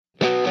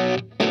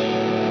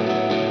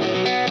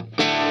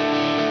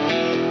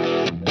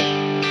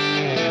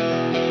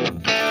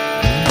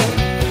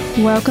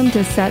Welcome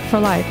to Set for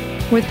Life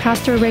with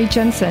Pastor Ray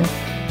Jensen.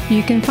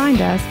 You can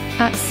find us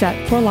at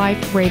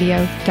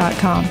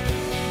setforliferadio.com.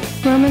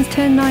 Romans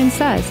 10:9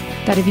 says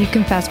that if you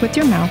confess with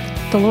your mouth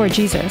the Lord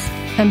Jesus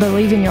and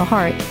believe in your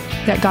heart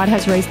that God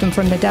has raised him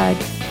from the dead,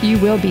 you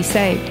will be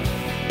saved.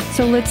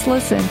 So let's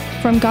listen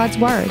from God's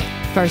Word,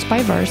 verse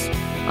by verse,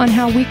 on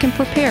how we can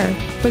prepare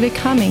for the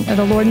coming of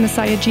the Lord and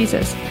Messiah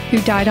Jesus,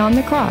 who died on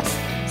the cross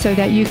so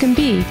that you can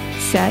be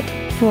set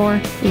for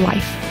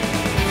life.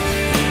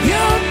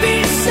 You'll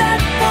be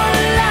set for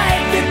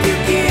life if you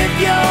give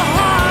your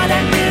heart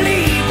and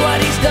believe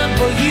what he's done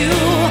for you.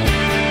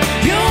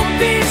 You'll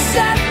be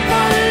set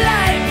for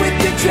life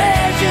with your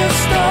treasure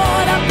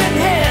stored up in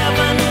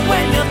heaven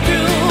when you're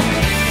through.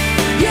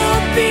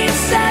 You'll be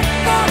set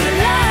for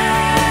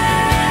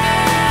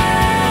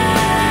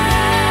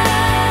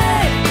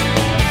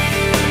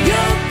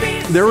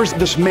life. There was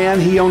this man,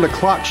 he owned a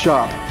clock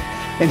shop.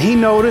 And he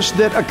noticed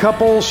that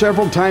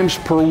several times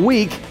per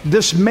week,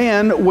 this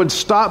man would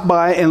stop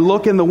by and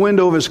look in the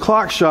window of his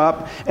clock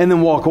shop and then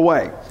walk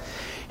away.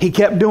 He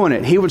kept doing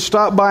it. He would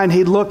stop by and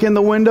he'd look in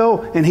the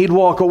window and he'd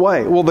walk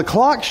away. Well, the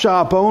clock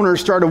shop owner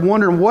started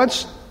wondering,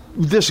 what's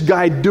this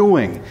guy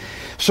doing?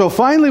 So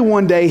finally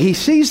one day, he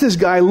sees this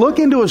guy look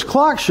into his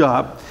clock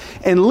shop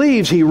and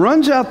leaves. He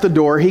runs out the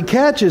door, he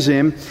catches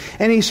him,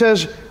 and he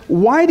says,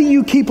 "Why do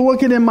you keep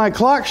looking in my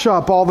clock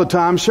shop all the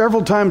time,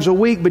 several times a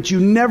week, but you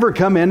never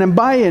come in and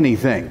buy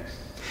anything?"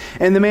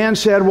 And the man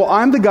said, "Well,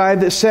 I'm the guy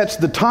that sets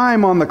the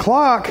time on the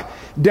clock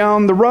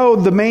down the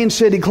road, the main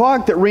city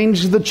clock that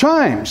rings the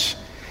chimes."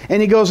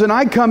 And he goes, "And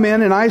I come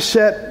in and I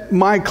set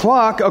my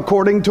clock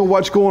according to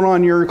what's going on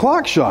in your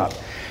clock shop."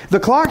 The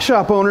clock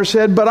shop owner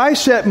said, "But I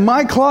set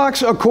my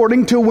clocks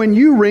according to when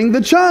you ring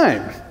the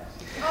chime."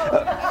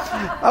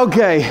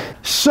 Okay,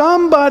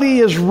 somebody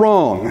is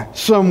wrong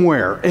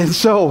somewhere. And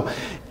so,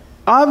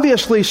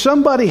 obviously,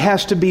 somebody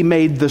has to be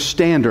made the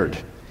standard.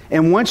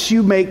 And once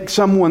you make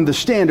someone the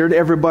standard,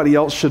 everybody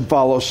else should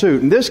follow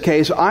suit. In this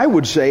case, I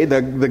would say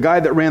the guy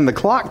that ran the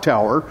clock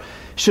tower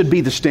should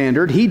be the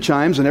standard. He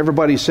chimes and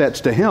everybody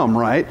sets to him,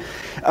 right?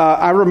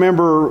 I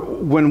remember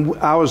when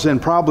I was in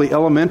probably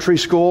elementary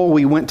school,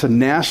 we went to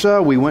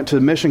NASA, we went to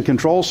the Mission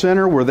Control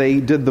Center where they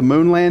did the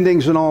moon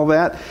landings and all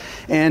that.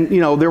 And,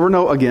 there were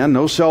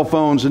no cell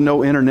phones and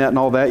no internet and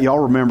all that. Y'all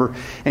remember.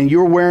 And you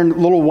were wearing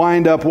little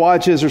wind-up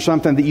watches or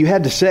something that you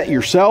had to set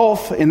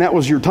yourself, and that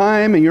was your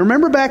time. And you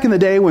remember back in the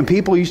day when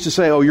people used to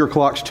say, "Oh, your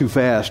clock's too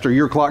fast," or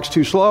 "Your clock's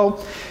too slow"?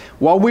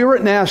 While we were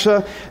at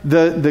NASA,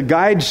 the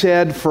guide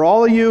said, for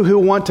all of you who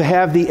want to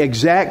have the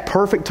exact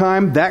perfect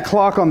time, that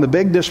clock on the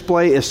big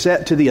display is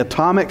set to the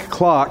atomic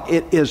clock.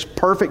 It is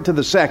perfect to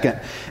the second.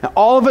 And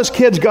all of us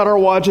kids got our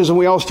watches and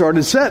we all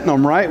started setting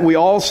them, right? We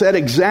all set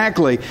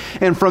exactly.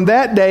 And from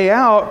that day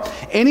out,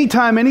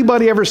 anytime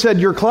anybody ever said,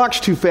 "Your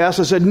clock's too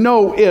fast," I said,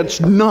 "No, it's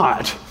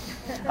not.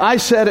 I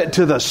set it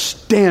to the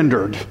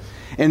standard.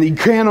 And you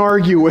can't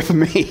argue with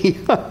me."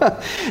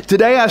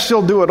 Today, I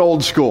still do it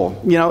old school.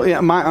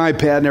 My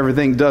iPad and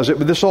everything does it.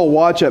 But this old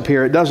watch up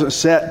here, it doesn't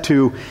set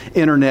to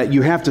internet.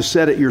 You have to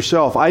set it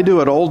yourself. I do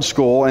it old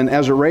school. And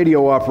as a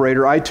radio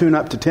operator, I tune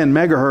up to 10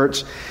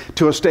 megahertz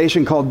to a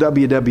station called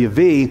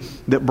WWV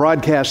that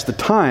broadcasts the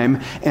time.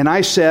 And I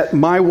set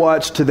my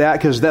watch to that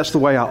because that's the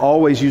way I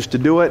always used to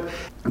do it.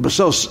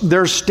 So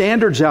there's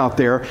standards out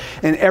there,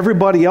 and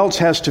everybody else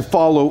has to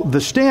follow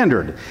the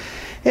standard.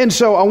 And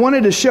so I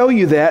wanted to show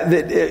you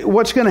that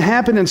what's going to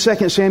happen in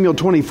 2 Samuel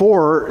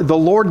 24, the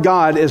Lord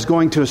God is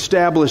going to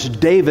establish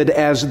David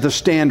as the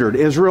standard.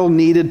 Israel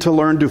needed to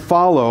learn to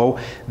follow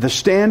the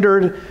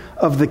standard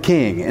of the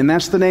king. And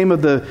that's the name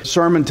of the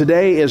sermon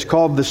today, is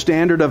called The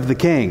Standard of the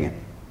King.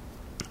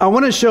 I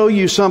want to show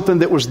you something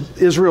that was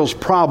Israel's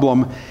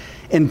problem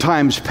in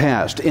times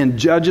past. In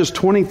Judges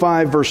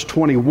 25, verse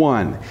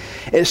 21,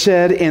 it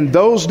said, "In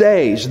those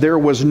days there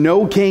was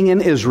no king in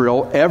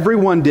Israel.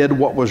 Everyone did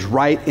what was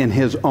right in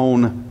his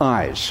own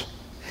eyes."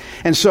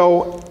 And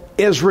so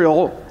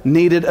Israel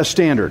needed a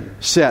standard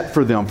set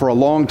for them for a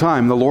long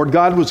time. The Lord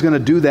God was going to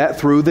do that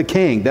through the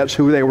king. That's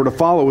who they were to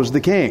follow, as the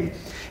king.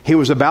 He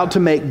was about to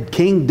make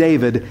King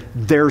David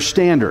their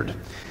standard.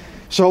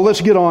 So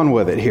let's get on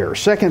with it here.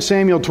 2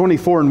 Samuel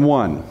 24 and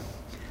 1.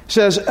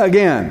 Says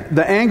again,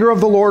 "The anger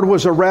of the Lord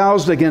was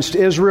aroused against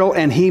Israel,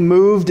 and he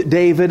moved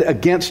David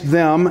against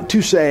them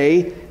to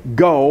say,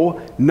 'Go,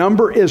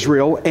 number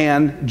Israel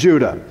and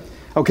Judah.'"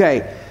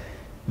 Okay,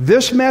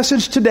 this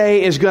message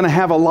today is going to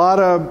have a lot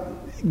of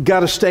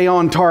got to stay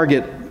on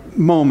target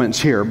moments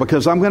here,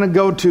 because I'm going to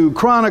go to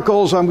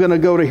Chronicles, I'm going to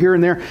go to here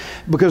and there,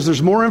 because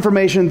there's more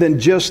information than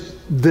just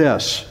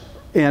this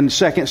in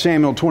 2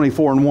 Samuel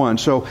 24 and 1.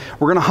 So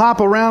we're going to hop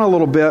around a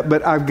little bit,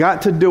 but I've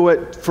got to do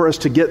it for us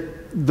to get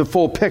the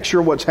full picture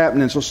of what's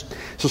happening. So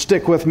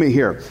stick with me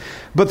here.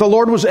 "But the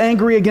Lord was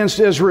angry against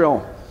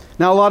Israel."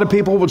 Now, a lot of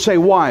people would say,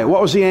 why? What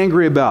was he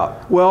angry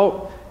about?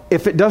 Well,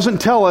 if it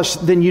doesn't tell us,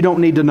 then you don't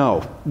need to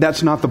know.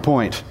 That's not the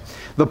point.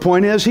 The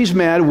point is, he's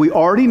mad. We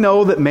already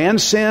know that man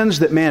sins,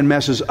 that man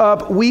messes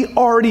up. We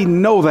already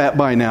know that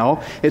by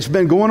now. It's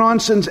been going on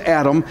since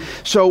Adam,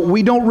 so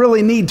we don't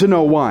really need to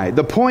know why.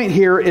 The point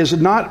here is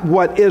not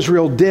what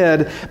Israel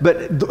did,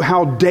 but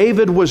how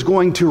David was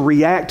going to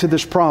react to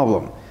this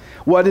problem.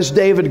 What is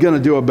David going to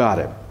do about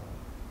it?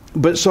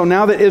 But so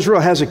now that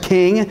Israel has a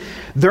king,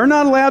 they're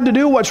not allowed to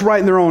do what's right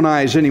in their own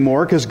eyes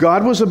anymore, because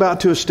God was about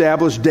to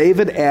establish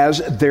David as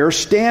their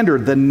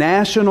standard, the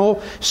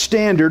national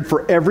standard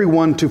for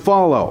everyone to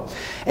follow.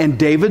 And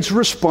David's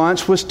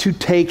response was to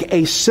take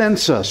a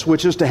census,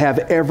 which is to have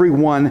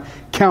everyone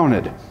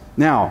counted.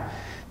 Now,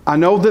 I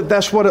know that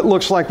that's what it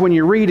looks like when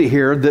you read it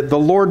here, that the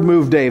Lord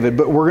moved David,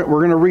 but we're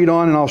going to read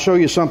on, and I'll show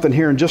you something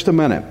here in just a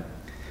minute.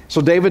 So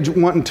David's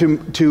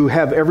wanting to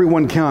have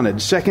everyone counted.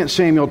 2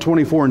 Samuel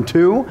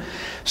 24:2.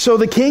 So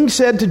the king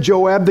said to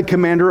Joab, the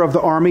commander of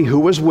the army who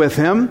was with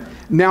him,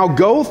 "Now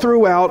go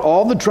throughout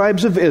all the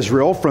tribes of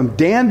Israel, from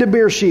Dan to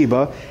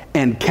Beersheba,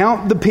 and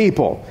count the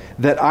people,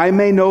 that I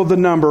may know the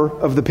number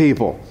of the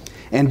people."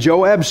 And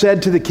Joab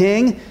said to the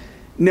king,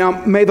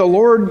 "Now may the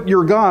Lord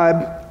your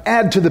God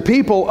add to the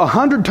people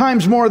 100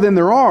 times more than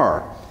there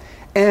are,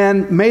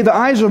 and may the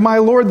eyes of my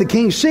lord the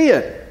king see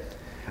it.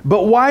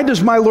 But why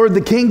does my lord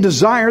the king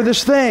desire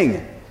this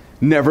thing?"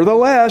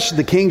 Nevertheless,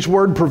 the king's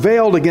word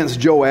prevailed against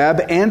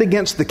Joab and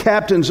against the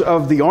captains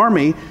of the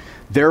army.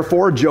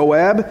 Therefore,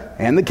 Joab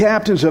and the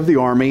captains of the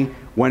army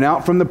went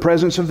out from the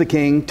presence of the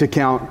king to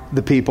count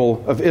the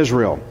people of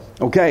Israel.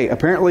 Okay,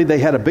 apparently they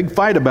had a big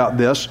fight about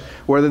this,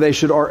 whether they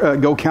should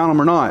go count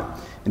them or not.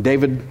 And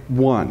David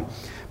won.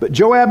 But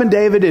Joab and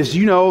David, as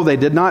you know, they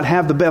did not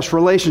have the best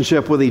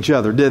relationship with each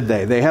other, did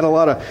they? They had a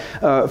lot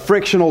of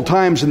frictional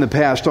times in the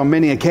past on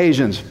many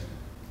occasions.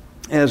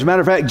 As a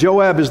matter of fact,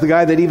 Joab is the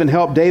guy that even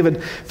helped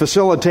David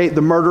facilitate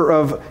the murder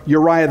of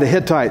Uriah the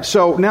Hittite.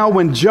 So now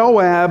when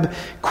Joab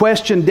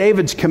questioned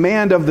David's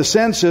command of the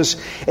census,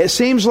 it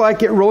seems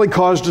like it really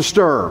caused a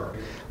stir.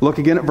 Look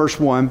again at verse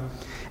 1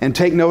 and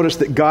take notice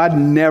that God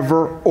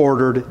never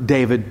ordered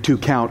David to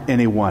count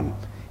anyone.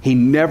 He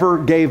never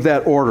gave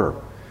that order.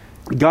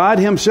 God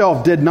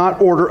himself did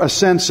not order a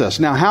census.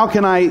 Now, how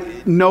can I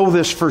know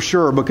this for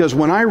sure? Because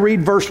when I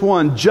read verse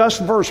 1,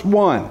 just verse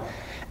 1,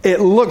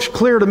 it looks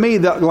clear to me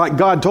that like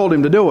God told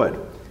him to do it.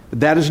 But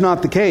that is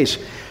not the case.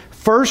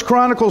 1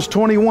 Chronicles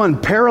 21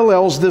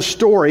 parallels this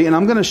story, and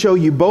I'm going to show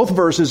you both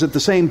verses at the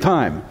same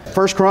time.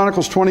 1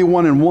 Chronicles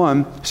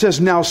 21:1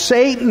 says, "Now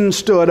Satan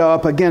stood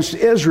up against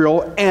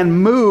Israel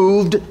and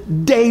moved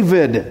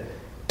David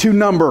to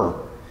number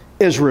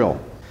Israel."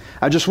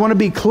 I just want to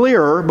be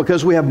clear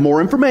because we have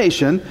more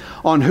information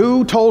on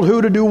who told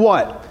who to do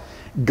what.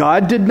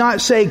 God did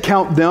not say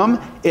count them.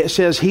 It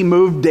says he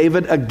moved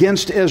David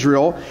against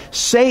Israel.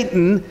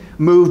 Satan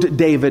moved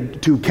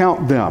David to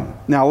count them.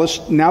 Now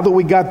that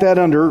we got that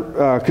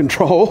under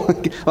control,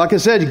 like I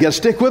said, you got to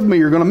stick with me.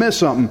 You're going to miss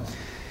something.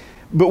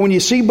 But when you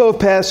see both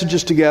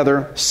passages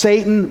together,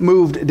 Satan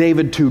moved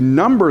David to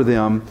number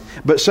them,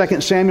 but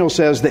 2 Samuel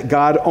says that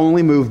God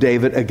only moved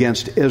David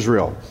against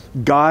Israel.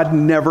 God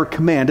never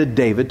commanded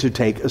David to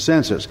take a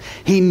census.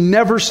 He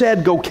never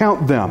said, go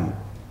count them.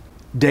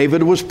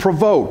 David was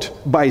provoked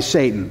by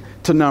Satan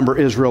to number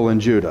Israel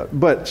and Judah.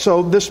 But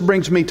so this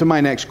brings me to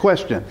my next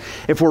question.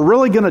 If we're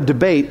really going to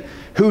debate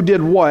who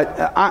did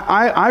what,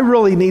 I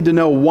really need to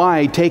know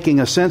why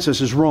taking a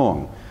census is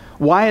wrong.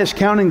 Why is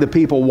counting the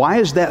people, why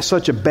is that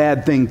such a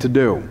bad thing to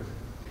do?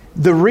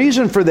 The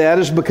reason for that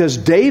is because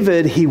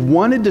David, he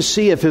wanted to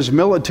see if his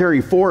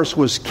military force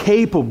was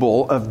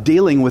capable of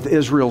dealing with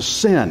Israel's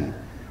sin.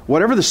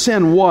 Whatever the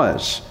sin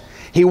was.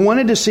 He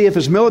wanted to see if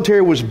his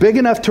military was big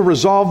enough to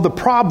resolve the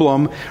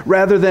problem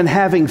rather than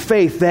having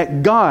faith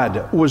that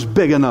God was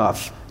big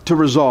enough to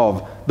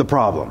resolve the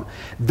problem.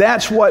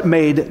 That's what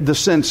made the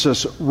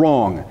census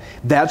wrong.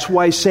 That's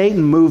why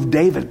Satan moved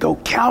David. Go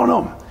count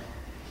them.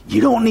 You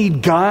don't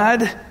need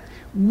God.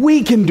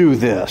 We can do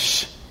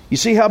this. You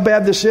see how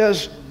bad this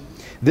is?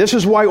 This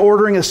is why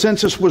ordering a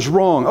census was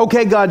wrong.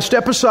 Okay, God,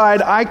 step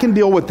aside. I can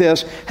deal with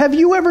this. Have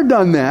you ever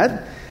done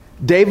that?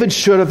 David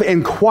should have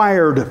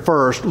inquired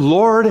first,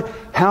 Lord,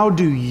 how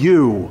do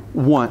you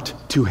want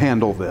to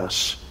handle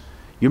this?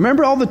 You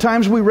remember all the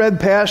times we read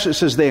past, it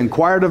says they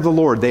inquired of the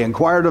Lord. They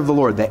inquired of the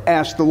Lord. They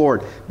asked the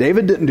Lord.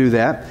 David didn't do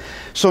that.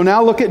 So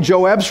now look at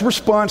Joab's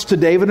response to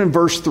David in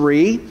verse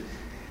 3.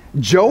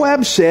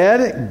 Joab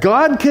said,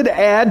 God could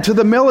add to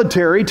the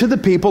military, to the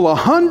people,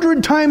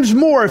 100 times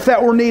more if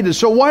that were needed.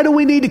 So why do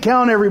we need to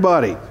count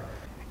everybody?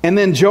 And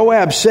then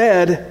Joab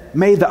said,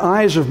 may the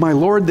eyes of my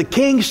lord the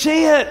king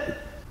see it.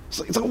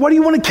 So what do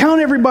you want to count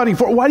everybody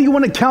for? Why do you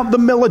want to count the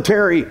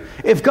military?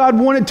 If God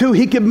wanted to,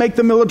 he could make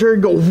the military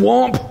go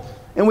whomp,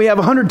 and we have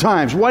 100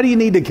 times. Why do you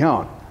need to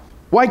count?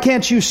 Why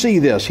can't you see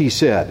this, he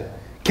said.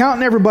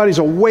 Counting everybody's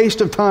a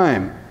waste of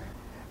time.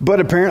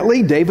 But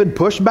apparently David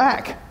pushed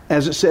back.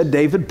 As it said,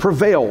 David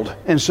prevailed.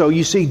 And so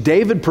you see,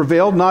 David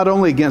prevailed not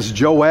only against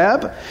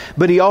Joab,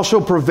 but he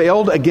also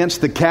prevailed against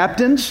the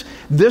captains.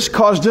 This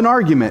caused an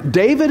argument.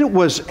 David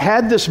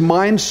had this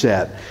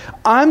mindset,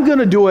 I'm going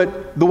to do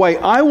it the way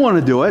I want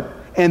to do it,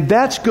 and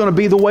that's going to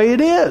be the way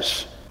it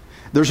is.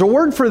 There's a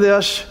word for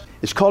this.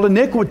 It's called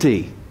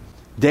iniquity.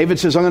 David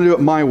says, I'm going to do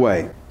it my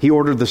way. He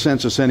ordered the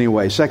census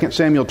anyway. 2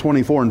 Samuel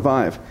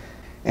 24:5.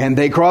 And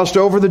they crossed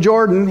over the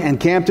Jordan and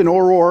camped in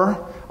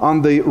Auror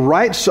on the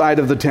right side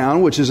of the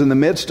town, which is in the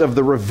midst of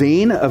the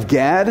ravine of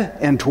Gad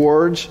and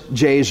towards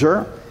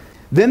Jazer.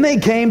 Then they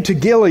came to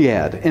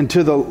Gilead and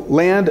to the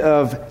land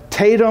of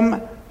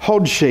Tatum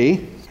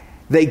Hodshi.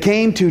 They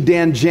came to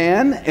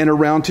Danjan and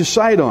around to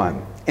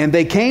Sidon. And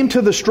they came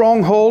to the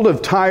stronghold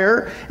of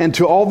Tyre and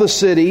to all the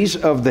cities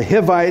of the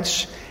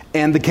Hivites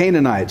and the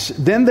Canaanites.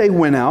 Then they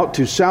went out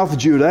to South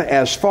Judah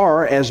as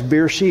far as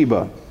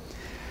Beersheba.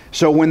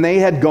 So when they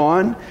had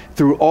gone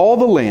through all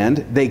the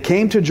land, they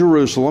came to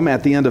Jerusalem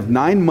at the end of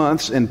 9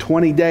 months and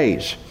 20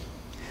 days.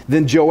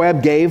 Then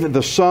Joab gave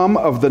the sum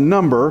of the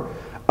number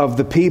of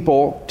the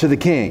people to the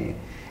king.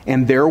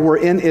 And there were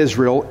in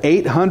Israel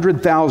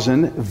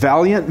 800,000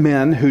 valiant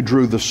men who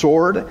drew the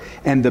sword,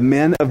 and the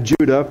men of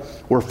Judah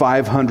were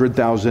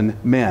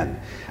 500,000 men.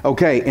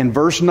 Okay, in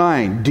verse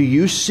 9, do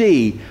you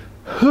see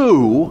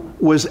who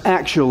was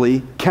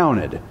actually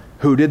counted?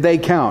 Who did they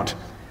count?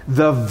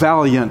 The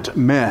valiant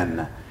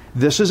men.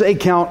 This is a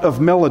count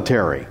of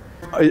military.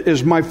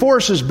 Is my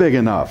forces big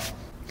enough?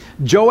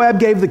 Joab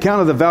gave the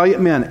count of the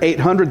valiant men,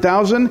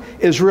 800,000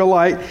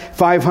 Israelite,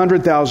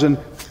 500,000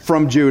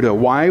 from Judah.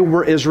 Why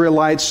were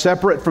Israelites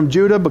separate from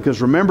Judah?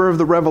 Because remember of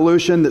the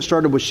revolution that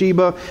started with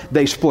Sheba,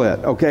 they split.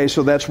 Okay,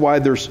 so that's why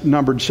they're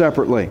numbered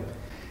separately.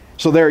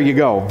 So there you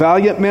go.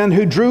 Valiant men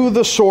who drew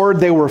the sword,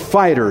 they were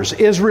fighters.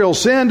 Israel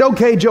sinned.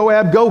 Okay,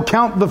 Joab, go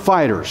count the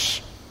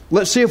fighters.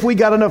 Let's see if we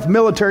got enough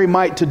military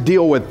might to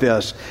deal with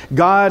this.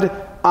 God,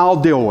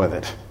 I'll deal with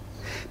it.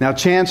 Now,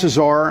 chances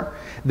are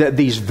that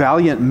these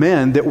valiant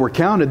men that were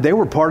counted, they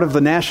were part of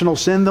the national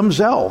sin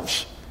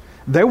themselves.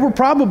 They were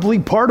probably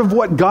part of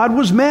what God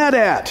was mad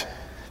at.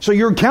 So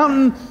you're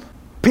counting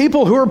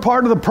people who are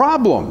part of the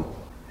problem.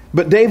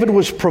 But David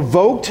was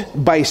provoked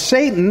by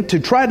Satan to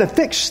try to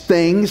fix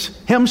things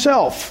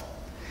himself.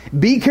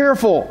 Be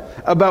careful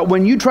about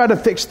when you try to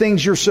fix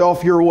things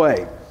yourself your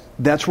way.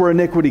 That's where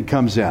iniquity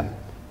comes in.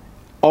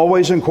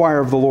 Always inquire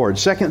of the Lord.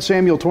 2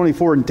 Samuel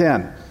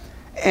 24:10.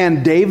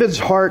 And David's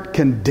heart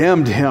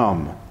condemned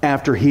him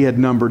after he had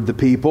numbered the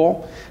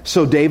people.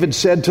 So David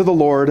said to the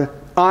Lord,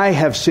 I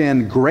have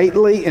sinned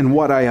greatly in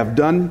what I have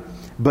done,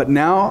 but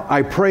now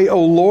I pray,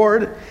 O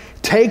Lord,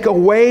 take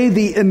away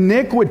the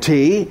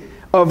iniquity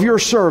of your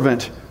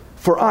servant,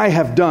 for I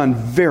have done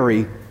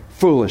very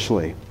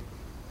foolishly.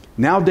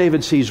 Now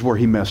David sees where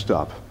he messed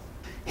up.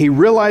 He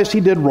realized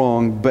he did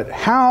wrong, but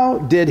how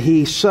did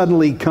he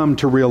suddenly come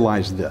to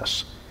realize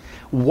this?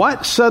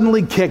 What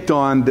suddenly kicked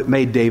on that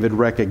made David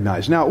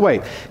recognize? Now,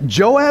 wait.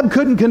 Joab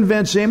couldn't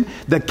convince him.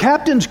 The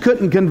captains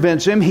couldn't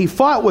convince him. He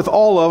fought with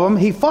all of them.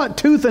 He fought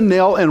tooth and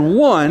nail and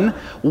won.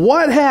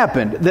 What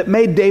happened that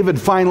made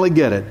David finally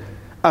get it?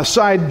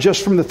 Aside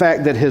just from the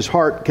fact that his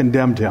heart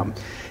condemned him.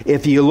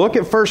 If you look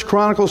at 1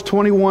 Chronicles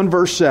 21,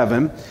 verse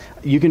 7,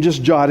 you can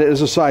just jot it as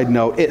a side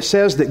note. It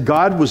says that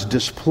God was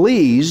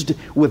displeased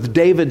with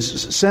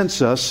David's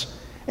census,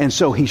 and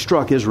so he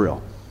struck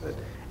Israel.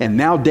 And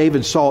now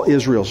David saw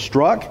Israel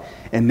struck,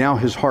 and now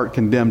his heart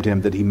condemned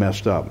him that he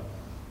messed up.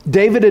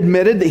 David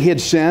admitted that he had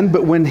sinned,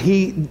 but when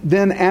he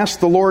then asked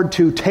the Lord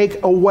to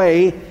take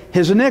away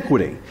his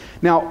iniquity.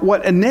 Now,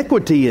 what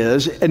iniquity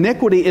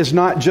is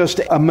not just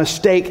a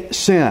mistake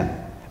sin,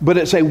 but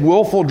it's a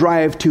willful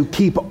drive to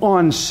keep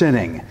on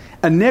sinning.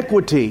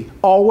 Iniquity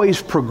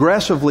always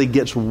progressively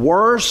gets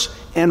worse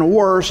and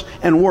worse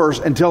and worse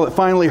until it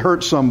finally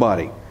hurts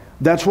somebody.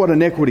 That's what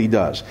iniquity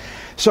does.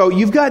 So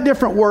you've got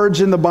different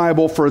words in the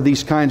Bible for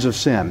these kinds of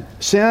sin.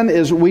 Sin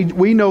is,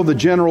 we know the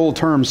general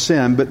term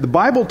sin, but the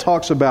Bible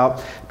talks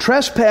about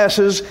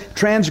trespasses,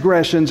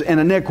 transgressions, and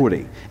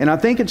iniquity. And I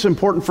think it's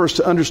important for us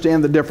to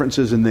understand the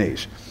differences in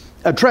these.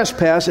 A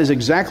trespass is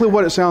exactly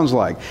what it sounds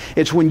like.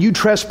 It's when you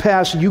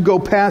trespass, you go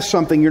past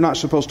something you're not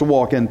supposed to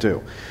walk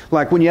into.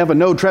 Like when you have a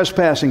no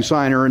trespassing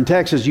sign, or in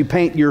Texas, you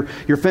paint your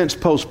fence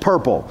post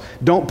purple.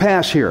 Don't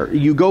pass here.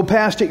 You go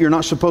past it, you're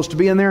not supposed to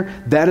be in there.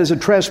 That is a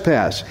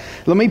trespass.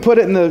 Let me put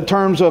it in the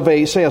terms of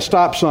a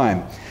stop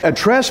sign. A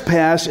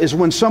trespass is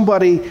when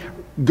somebody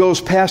goes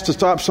past a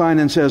stop sign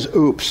and says,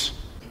 oops,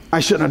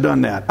 I shouldn't have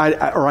done that.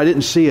 I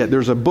didn't see it.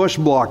 There's a bush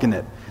blocking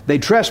it. They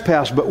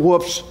trespass, but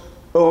whoops.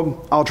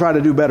 Oh, I'll try to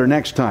do better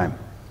next time.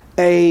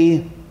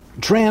 A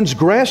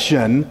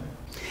transgression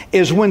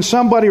is when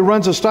somebody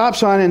runs a stop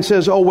sign and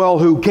says, oh, well,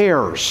 who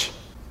cares?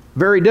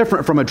 Very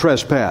different from a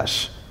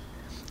trespass.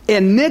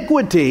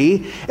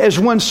 Iniquity is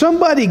when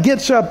somebody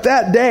gets up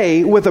that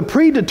day with a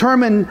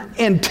predetermined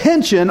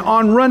intention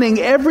on running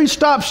every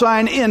stop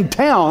sign in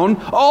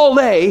town all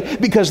day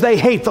because they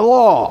hate the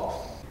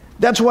law.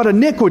 That's what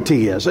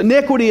iniquity is.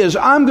 Iniquity is,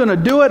 I'm going to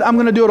do it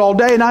all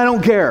day, and I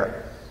don't care.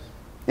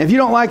 If you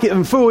don't like it,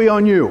 then phooey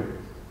on you.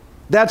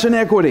 That's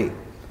iniquity.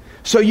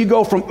 So you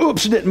go from,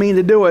 oops, I didn't mean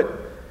to do it,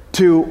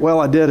 to, well,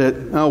 I did it,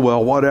 oh,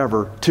 well,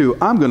 whatever, to,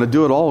 I'm going to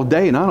do it all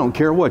day and I don't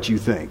care what you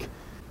think.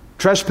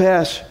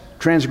 Trespass,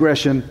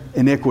 transgression,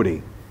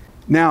 iniquity.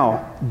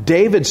 Now,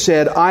 David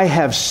said, I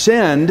have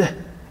sinned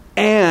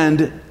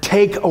and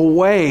take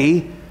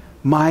away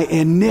my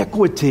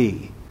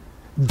iniquity.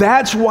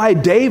 That's why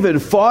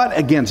David fought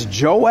against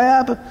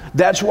Joab.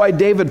 That's why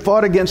David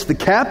fought against the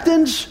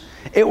captains.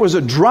 It was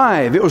a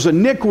drive. It was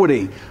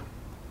iniquity.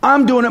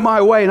 I'm doing it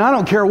my way, and I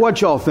don't care what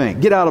y'all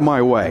think. Get out of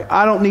my way.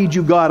 I don't need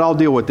you, God. I'll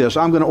deal with this.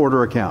 I'm going to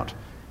order account.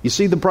 You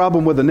see the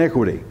problem with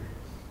iniquity?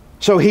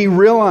 So he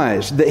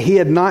realized that he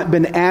had not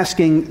been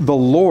asking the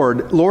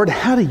Lord, Lord,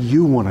 how do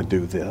you want to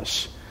do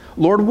this?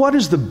 Lord, what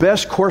is the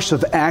best course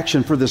of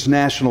action for this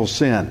national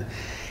sin?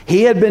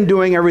 He had been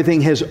doing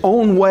everything his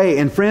own way.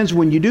 And friends,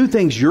 when you do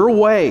things your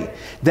way,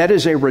 that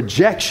is a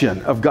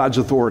rejection of God's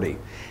authority.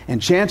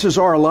 And chances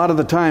are, a lot of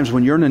the times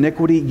when you're in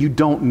iniquity, you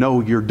don't know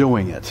you're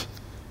doing it.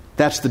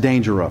 That's the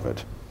danger of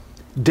it.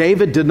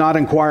 David did not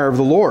inquire of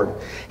the Lord.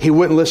 He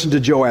wouldn't listen to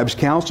Joab's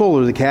counsel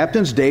or the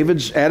captains.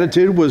 David's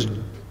attitude was,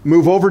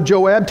 move over,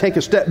 Joab, take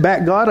a step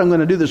back, God, I'm going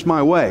to do this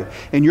my way.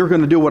 And you're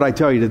going to do what I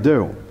tell you to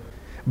do.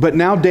 But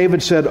now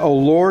David said, O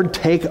Lord,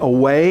 take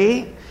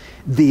away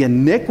the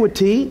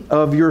iniquity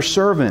of your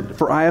servant,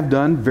 for I have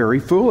done very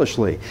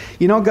foolishly.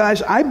 You know,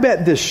 guys, I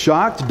bet this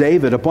shocked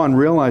David upon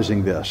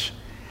realizing this.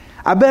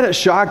 I bet it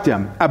shocked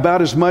him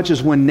about as much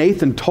as when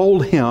Nathan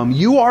told him,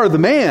 you are the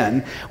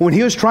man, when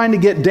he was trying to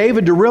get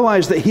David to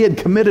realize that he had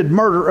committed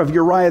murder of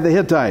Uriah the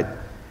Hittite.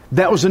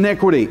 That was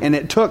iniquity, and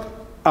it took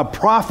a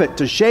prophet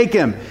to shake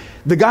him.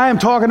 The guy I'm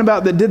talking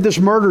about that did this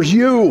murder's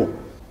you.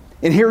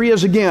 And here he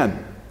is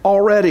again,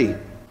 already.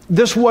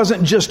 This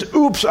wasn't just,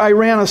 oops, I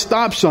ran a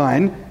stop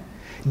sign.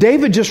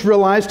 David just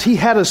realized he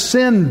had a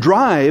sin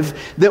drive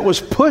that was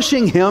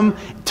pushing him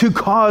to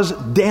cause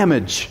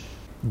damage.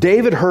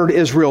 David heard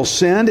Israel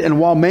sinned, and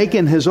while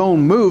making his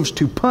own moves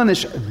to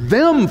punish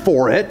them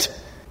for it,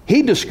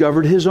 he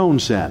discovered his own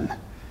sin.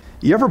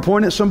 You ever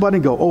point at somebody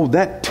and go, oh,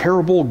 that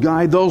terrible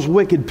guy, those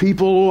wicked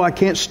people, I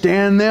can't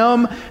stand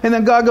them. And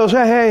then God goes,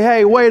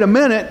 hey, wait a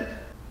minute.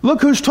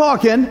 Look who's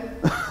talking.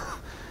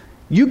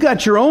 You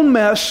got your own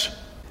mess.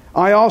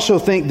 I also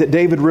think that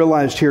David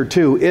realized here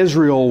too,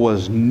 Israel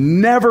was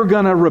never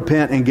going to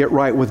repent and get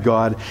right with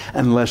God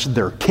unless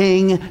their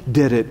king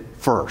did it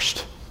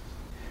first.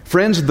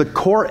 Friends, the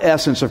core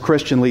essence of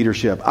Christian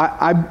leadership.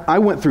 I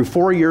went through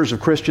 4 years of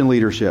Christian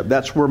leadership.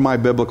 That's where my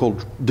biblical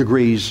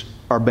degrees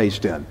are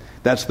based in.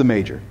 That's the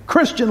major.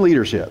 Christian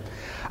leadership.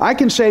 I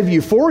can save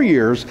you 4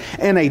 years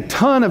and a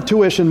ton of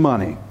tuition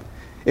money.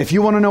 If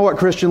you want to know what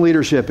Christian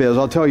leadership is,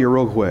 I'll tell you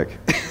real quick.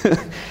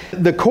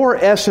 The core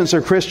essence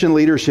of Christian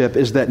leadership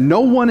is that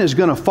no one is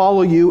going to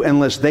follow you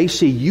unless they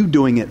see you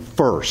doing it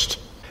first.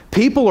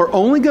 People are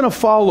only going to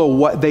follow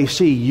what they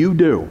see you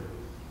do.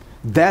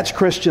 That's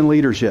Christian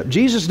leadership.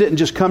 Jesus didn't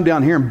just come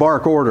down here and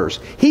bark orders.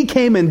 He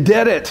came and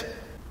did it,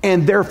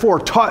 and therefore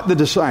taught the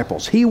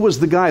disciples. He was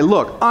the guy,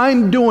 look,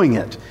 I'm doing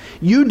it.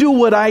 You do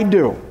what I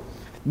do.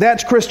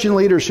 That's Christian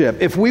leadership.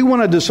 If we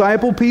want to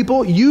disciple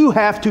people, you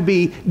have to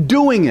be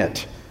doing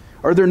it,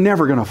 or they're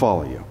never going to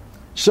follow you.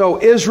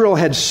 So Israel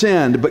had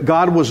sinned, but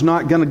God was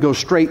not going to go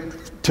straight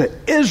to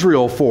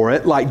Israel for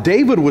it like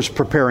David was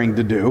preparing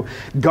to do.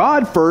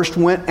 God first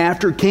went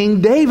after King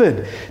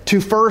David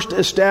to first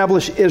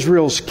establish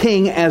Israel's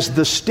king as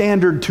the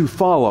standard to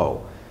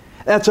follow.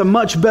 That's a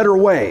much better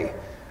way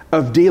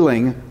of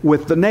dealing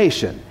with the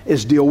nation,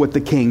 is deal with the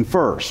king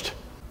first.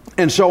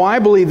 And so I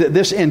believe that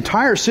this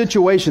entire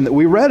situation that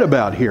we read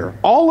about here,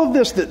 all of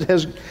this that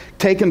has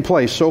taken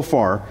place so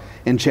far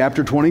in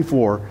chapter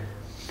 24,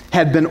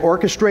 had been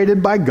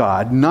orchestrated by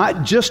God,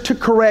 not just to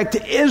correct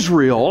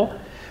Israel,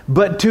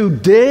 but to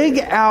dig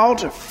out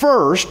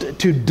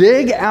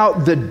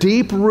the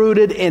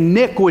deep-rooted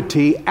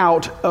iniquity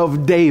out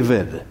of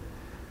David.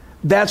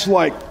 That's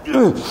like,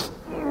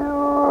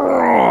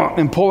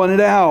 and pulling it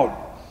out.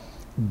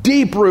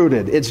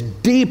 Deep-rooted. It's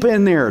deep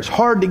in there. It's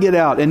hard to get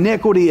out.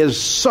 Iniquity is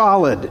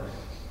solid.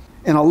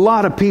 And a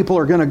lot of people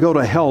are going to go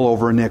to hell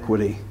over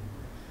iniquity.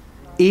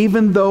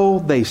 Even though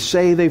they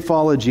say they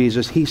follow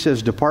Jesus, he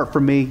says, depart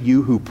from me,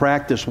 you who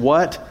practice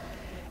what?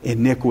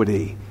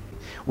 Iniquity.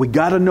 We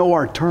got to know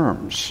our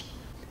terms.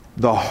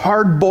 The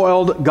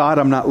hard-boiled, God,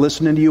 I'm not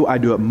listening to you, I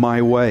do it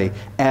my way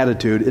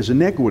attitude is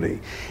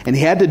iniquity. And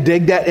he had to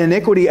dig that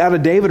iniquity out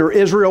of David, or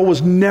Israel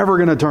was never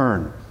going to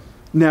turn.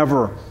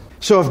 Never.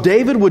 So if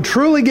David would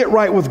truly get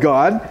right with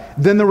God,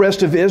 then the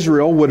rest of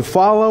Israel would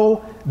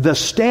follow the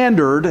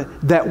standard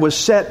that was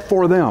set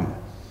for them.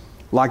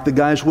 Like the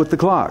guys with the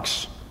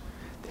clocks.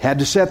 Had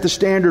to set the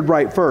standard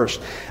right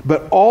first.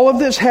 But all of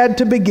this had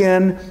to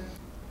begin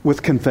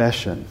with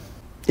confession.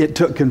 It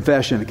took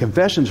confession.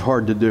 Confession's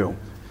hard to do.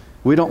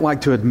 We don't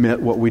like to admit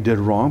what we did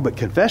wrong, but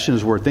confession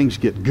is where things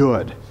get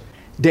good.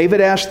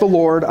 David asked the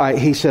Lord,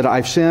 he said,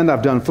 I've sinned,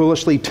 I've done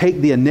foolishly, take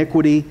the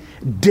iniquity,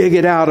 dig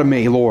it out of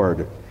me,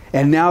 Lord.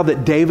 And now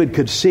that David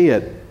could see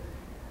it,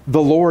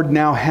 the Lord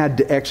now had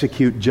to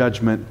execute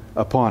judgment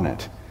upon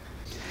it.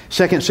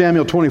 2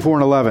 Samuel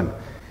 24:11.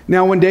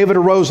 Now when David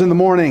arose in the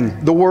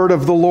morning, the word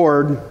of the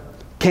Lord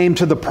came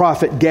to the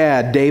prophet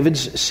Gad,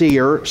 David's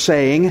seer,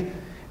 saying,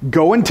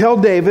 go and tell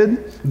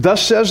David,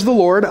 thus says the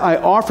Lord, I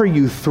offer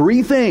you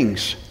 3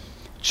 things.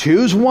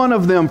 Choose one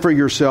of them for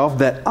yourself,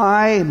 that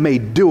I may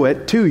do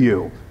it to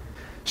you.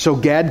 So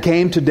Gad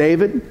came to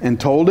David and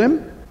told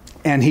him,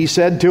 and he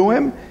said to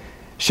him,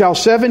 shall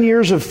 7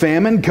 years of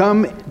famine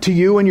come to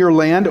you in your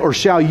land, or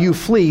shall you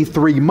flee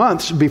 3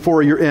 months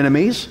before your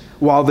enemies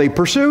while they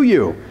pursue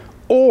you?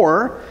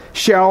 Or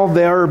shall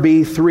there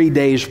be 3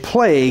 days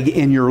plague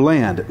in your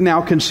land?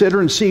 Now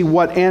consider and see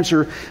what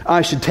answer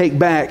I should take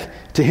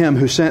back to him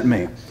who sent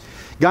me.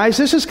 Guys,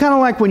 this is kind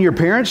of like when your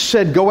parents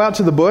said, go out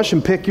to the bush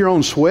and pick your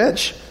own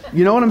switch.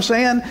 You know what I'm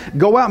saying?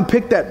 Go out and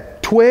pick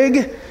that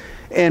twig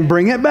and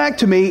bring it back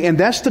to me, and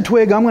that's the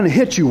twig I'm going to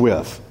hit you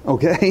with,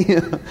 okay?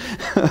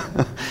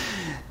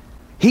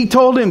 He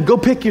told him, go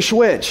pick your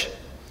switch.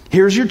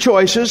 Here's your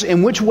choices,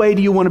 and which way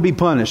do you want to be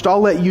punished? I'll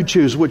let you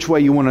choose which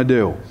way you want to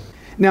do.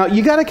 Now,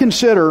 you got to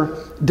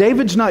consider,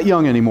 David's not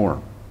young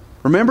anymore.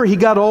 Remember, he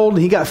got old,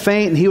 and he got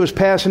faint, and he was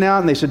passing out,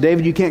 and they said,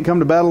 David, you can't come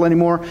to battle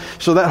anymore.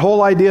 So that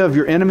whole idea of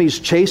your enemies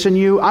chasing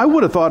you, I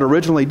would have thought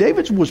originally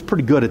David was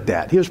pretty good at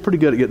that. He was pretty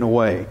good at getting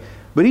away.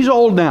 But he's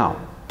old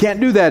now. Can't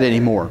do that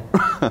anymore.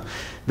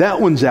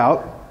 That one's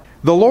out.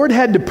 The Lord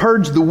had to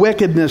purge the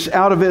wickedness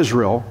out of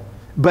Israel,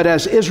 but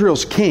as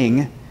Israel's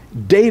king,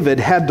 David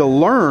had to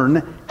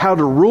learn how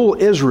to rule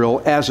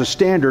Israel as a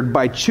standard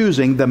by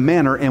choosing the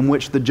manner in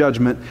which the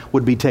judgment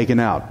would be taken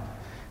out.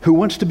 Who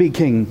wants to be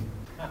king?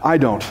 I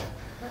don't.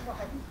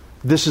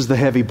 This is the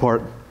heavy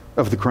part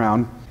of the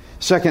crown.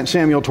 2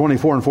 Samuel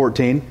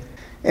 24:14.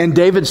 And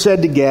David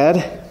said to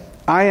Gad,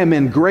 I am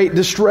in great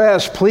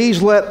distress.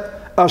 Please let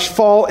us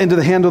fall into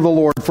the hand of the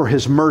Lord, for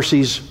his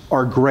mercies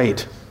are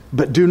great.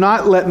 But do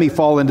not let me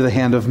fall into the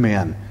hand of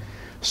man.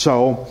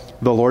 So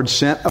the Lord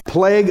sent a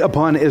plague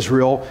upon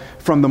Israel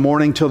from the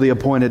morning till the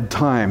appointed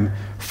time.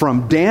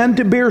 From Dan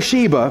to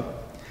Beersheba,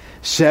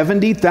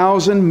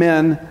 70,000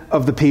 men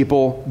of the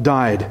people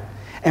died.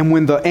 And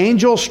when the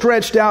angel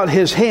stretched out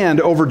his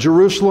hand over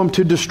Jerusalem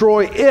to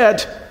destroy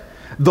it,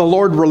 the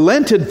Lord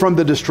relented from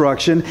the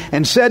destruction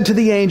and said to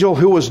the angel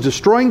who was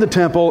destroying the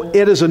temple,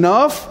 it is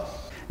enough.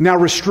 Now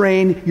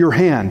restrain your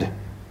hand.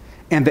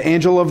 And the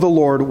angel of the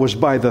Lord was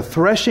by the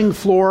threshing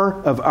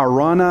floor of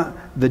Araunah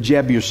the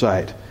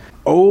Jebusite.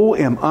 Oh,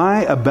 am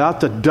I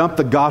about to dump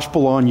the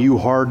gospel on you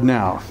hard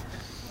now?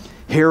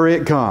 Here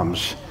it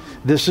comes.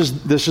 This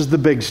is the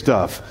big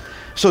stuff.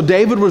 So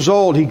David was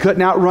old. He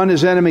couldn't outrun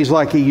his enemies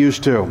like he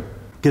used to,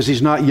 because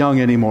he's not young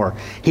anymore.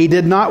 He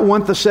did not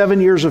want the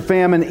 7 years of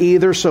famine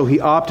either, so he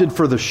opted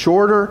for the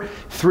shorter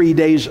 3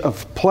 days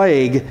of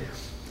plague.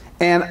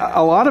 And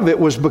a lot of it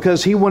was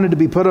because he wanted to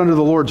be put under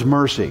the Lord's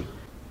mercy.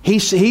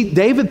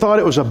 David thought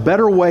it was a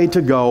better way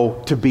to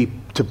go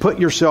to put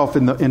yourself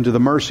into the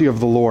mercy of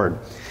the Lord.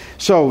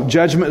 So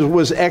judgment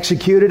was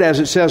executed, as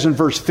it says in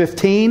verse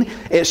 15.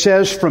 It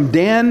says from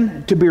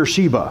Dan to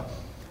Beersheba.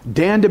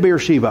 Dan to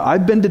Beersheba.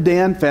 I've been to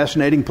Dan,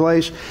 fascinating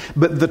place.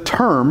 But the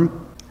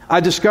term, I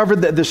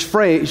discovered that this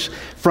phrase,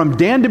 from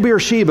Dan to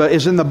Beersheba,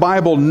 is in the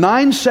Bible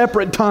 9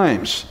 separate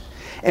times.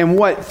 And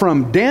what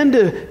from Dan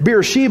to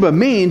Beersheba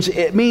means,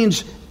 it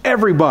means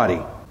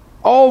everybody.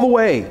 All the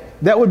way.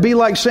 That would be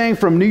like saying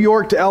from New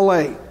York to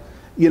L.A.,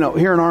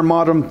 here in our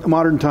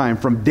modern time,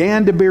 from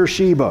Dan to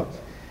Beersheba.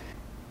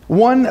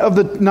 One of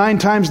the 9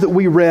 times that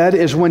we read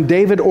is when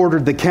David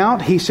ordered the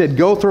count. He said,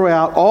 go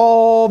throughout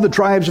all the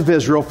tribes of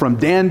Israel from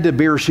Dan to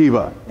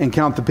Beersheba and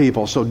count the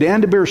people. So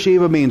Dan to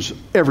Beersheba means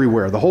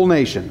everywhere, the whole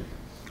nation,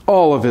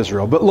 all of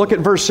Israel. But look at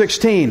verse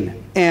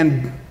 16.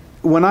 And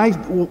when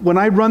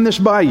I run this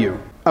by you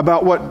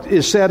about what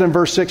is said in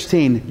verse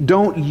 16,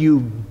 don't you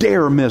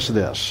dare miss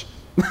this,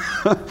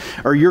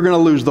 or you're going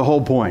to lose the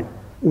whole point.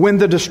 When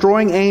the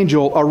destroying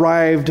angel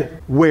arrived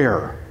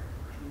where?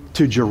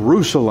 To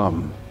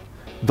Jerusalem.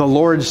 The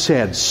Lord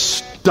said,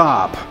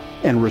 stop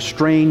and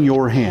restrain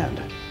your hand.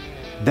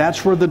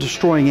 That's where the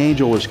destroying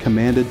angel was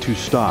commanded to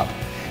stop.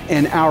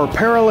 And our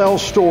parallel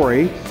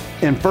story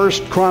in 1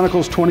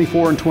 Chronicles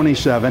 24 and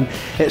 27,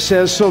 it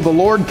says, so the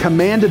Lord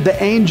commanded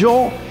the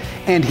angel,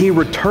 and he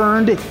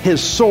returned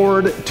his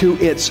sword to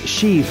its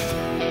sheath.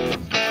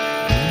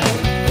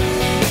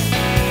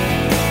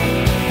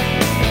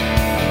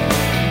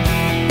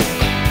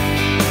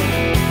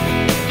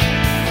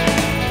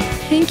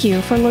 Thank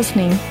you for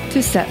listening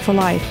to Set for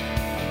Life.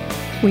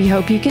 We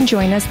hope you can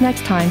join us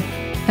next time,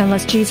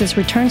 unless Jesus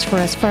returns for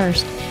us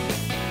first.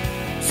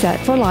 Set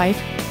for Life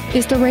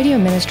is the radio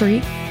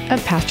ministry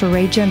of Pastor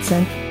Ray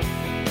Jensen.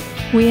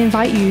 We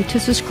invite you to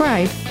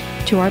subscribe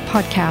to our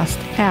podcast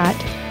at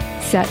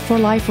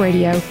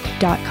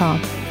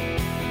setforliferadio.com.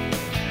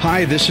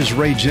 Hi, this is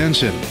Ray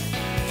Jensen.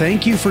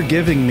 Thank you for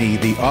giving me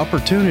the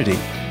opportunity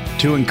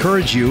to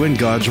encourage you in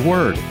God's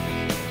Word.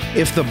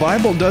 If the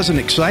Bible doesn't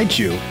excite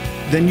you,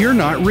 then you're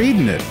not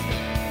reading it.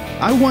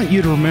 I want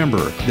you to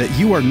remember that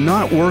you are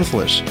not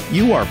worthless.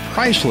 You are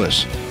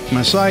priceless.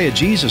 Messiah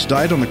Jesus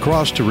died on the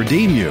cross to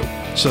redeem you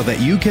so that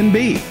you can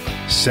be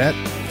set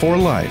for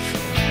life.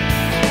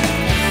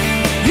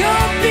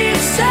 You'll be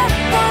set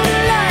for